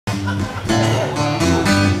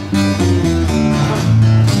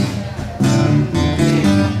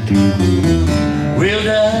Well,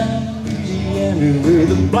 down Louisiana where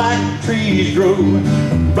the black trees grow,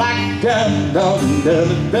 black down, down,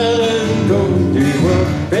 down, down, go. They were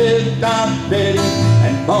red dot Betty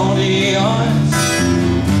and Bonnie Arts.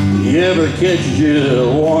 You ever catch you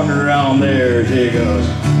wander around there? She goes,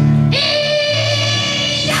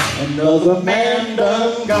 another man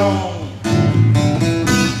done gone.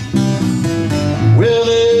 Well,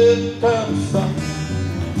 it comes from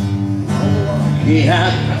he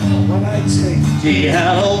had a one-eyed snake. She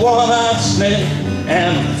had a one-eyed snake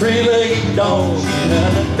and a three-legged dog. She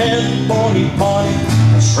had a dead pony pony,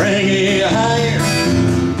 a stringy hair.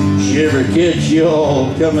 She ever catch you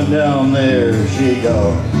all coming down there? She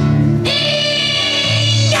goes,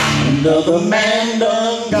 another man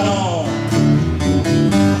done gone.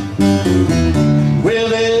 Well,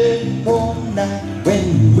 that one night when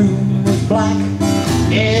the moon was black,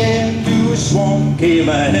 into a swamp came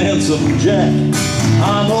a handsome Jack.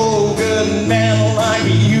 I'm no good man like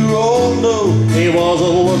you all know. He was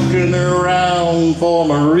looking around for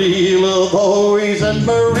Marie Laveau. He said,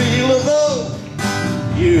 Marie Laveau,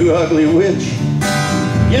 you ugly witch,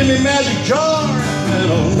 give me magic jar,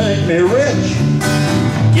 it'll make me rich.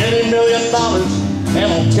 Get $1 million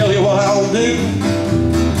and I'll tell you what I'll do.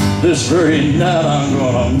 This very night I'm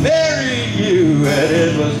gonna marry you. And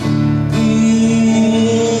it was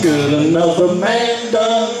good, another man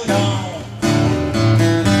done gone.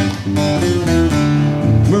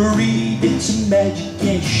 Marie did some magic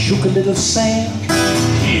and shook a little sand.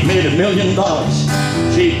 She made $1 million,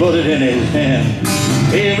 she put it in his hand.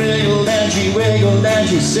 He wiggled and she wiggled and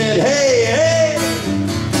she said, hey, hey,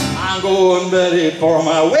 I'm going Betty for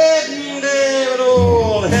my wedding day. But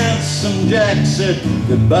old handsome Jack said,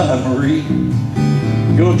 goodbye, Marie.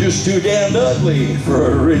 You're just too damned ugly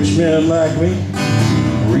for a rich man like me.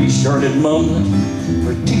 Marie started mumbling,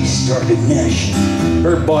 her teeth started gnashing,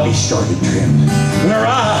 her body started trembling, and her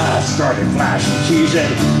eyes started flashing. She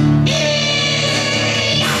said,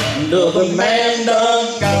 another man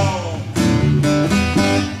done gone.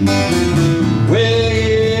 Well,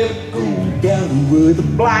 yeah, go down where the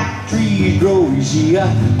black trees grow. You see a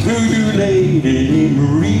voodoo lady named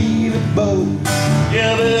Marie Laveau. You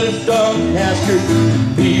better stop and ask her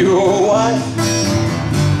to be your wife.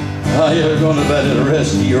 Oh, you're gonna bet it the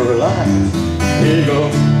rest of your life. Here you go.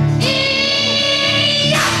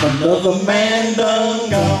 Another man done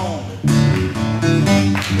gone.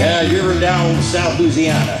 Yeah, you're down in South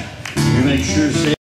Louisiana. You make sure to say